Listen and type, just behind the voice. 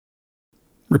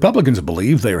Republicans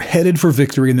believe they're headed for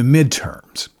victory in the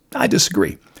midterms. I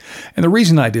disagree. And the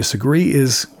reason I disagree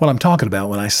is what I'm talking about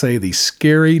when I say the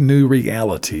scary new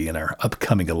reality in our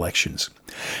upcoming elections.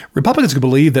 Republicans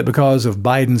believe that because of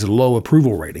Biden's low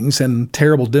approval ratings and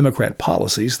terrible Democrat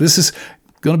policies, this is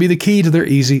going to be the key to their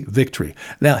easy victory.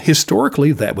 Now,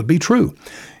 historically, that would be true.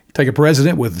 Take a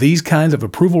president with these kinds of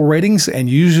approval ratings, and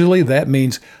usually that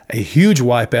means a huge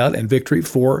wipeout and victory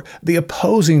for the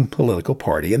opposing political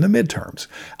party in the midterms.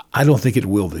 I don't think it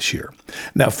will this year.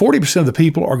 Now, 40% of the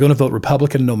people are going to vote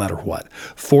Republican no matter what.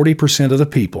 40% of the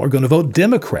people are going to vote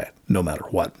Democrat no matter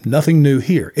what. Nothing new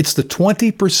here. It's the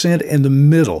 20% in the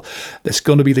middle that's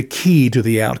going to be the key to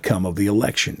the outcome of the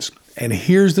elections. And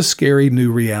here's the scary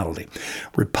new reality.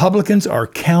 Republicans are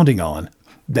counting on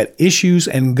that issues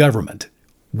and government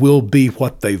will be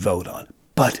what they vote on,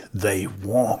 but they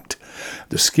won't.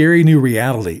 The scary new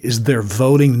reality is they're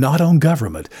voting not on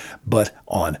government, but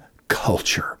on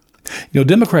culture.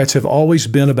 Democrats have always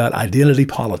been about identity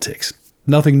politics.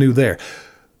 Nothing new there.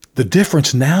 The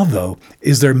difference now, though,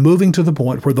 is they're moving to the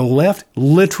point where the left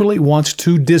literally wants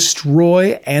to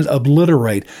destroy and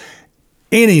obliterate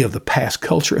any of the past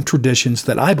culture and traditions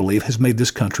that I believe has made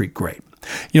this country great.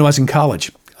 I was in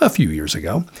college a few years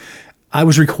ago. I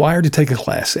was required to take a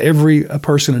class. Every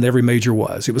person in every major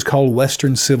was. It was called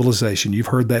Western civilization. You've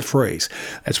heard that phrase.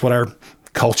 That's what our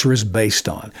culture is based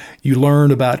on. You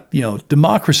learn about,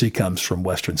 democracy comes from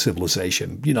Western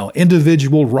civilization,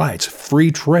 individual rights,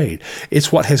 free trade.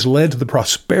 It's what has led to the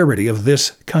prosperity of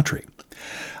this country.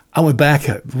 I went back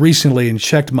recently and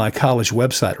checked my college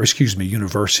website,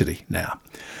 university now.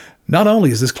 Not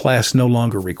only is this class no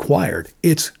longer required,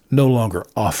 it's no longer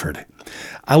offered.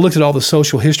 I looked at all the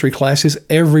social history classes.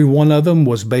 Every one of them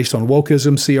was based on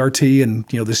wokeism, CRT, and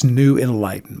this new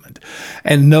enlightenment.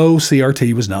 And no,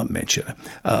 CRT was not mentioned.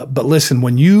 But listen,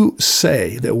 when you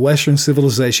say that Western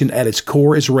civilization at its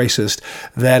core is racist,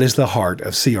 that is the heart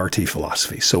of CRT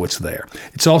philosophy. So it's there.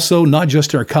 It's also not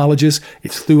just in our colleges.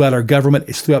 It's throughout our government.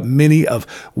 It's throughout many of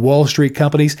Wall Street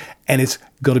companies. And it's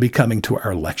going to be coming to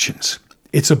our elections.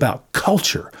 It's about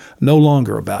culture, no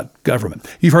longer about government.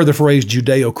 You've heard the phrase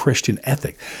Judeao-Christian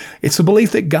ethic. It's the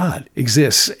belief that God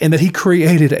exists and that he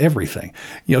created everything.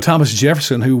 Thomas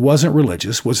Jefferson, who wasn't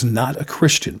religious, was not a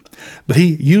Christian, but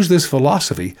he used this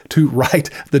philosophy to write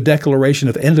the Declaration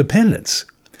of Independence.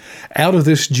 Out of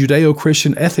this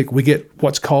Judeo-Christian ethic, we get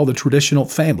what's called the traditional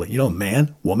family.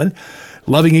 Man, woman,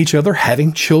 loving each other,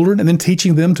 having children, and then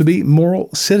teaching them to be moral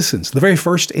citizens. The very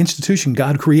first institution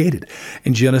God created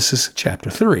in Genesis chapter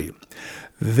 3.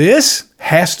 This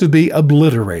has to be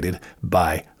obliterated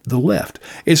by the left.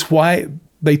 It's why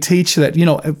they teach that,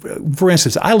 for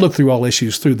instance, I look through all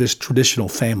issues through this traditional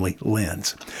family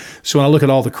lens. So when I look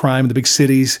at all the crime in the big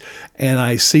cities and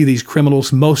I see these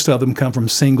criminals, most of them come from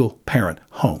single-parent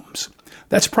homes.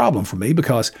 That's a problem for me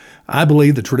because I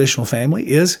believe the traditional family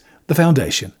is the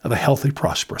foundation of a healthy,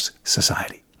 prosperous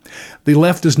society. The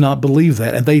left does not believe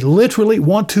that, and they literally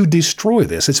want to destroy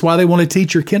this. It's why they want to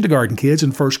teach your kindergarten kids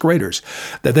and first graders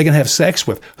that they can have sex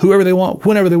with whoever they want,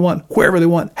 whenever they want, wherever they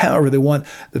want, however they want,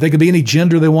 that they can be any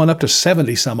gender they want up to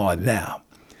 70 some odd now.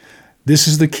 This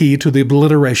is the key to the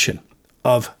obliteration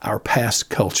of our past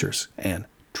cultures and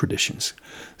traditions.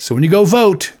 So when you go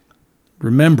vote,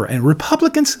 remember, and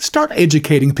Republicans, start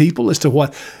educating people as to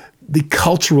what the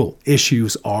cultural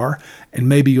issues are, and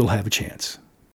maybe you'll have a chance.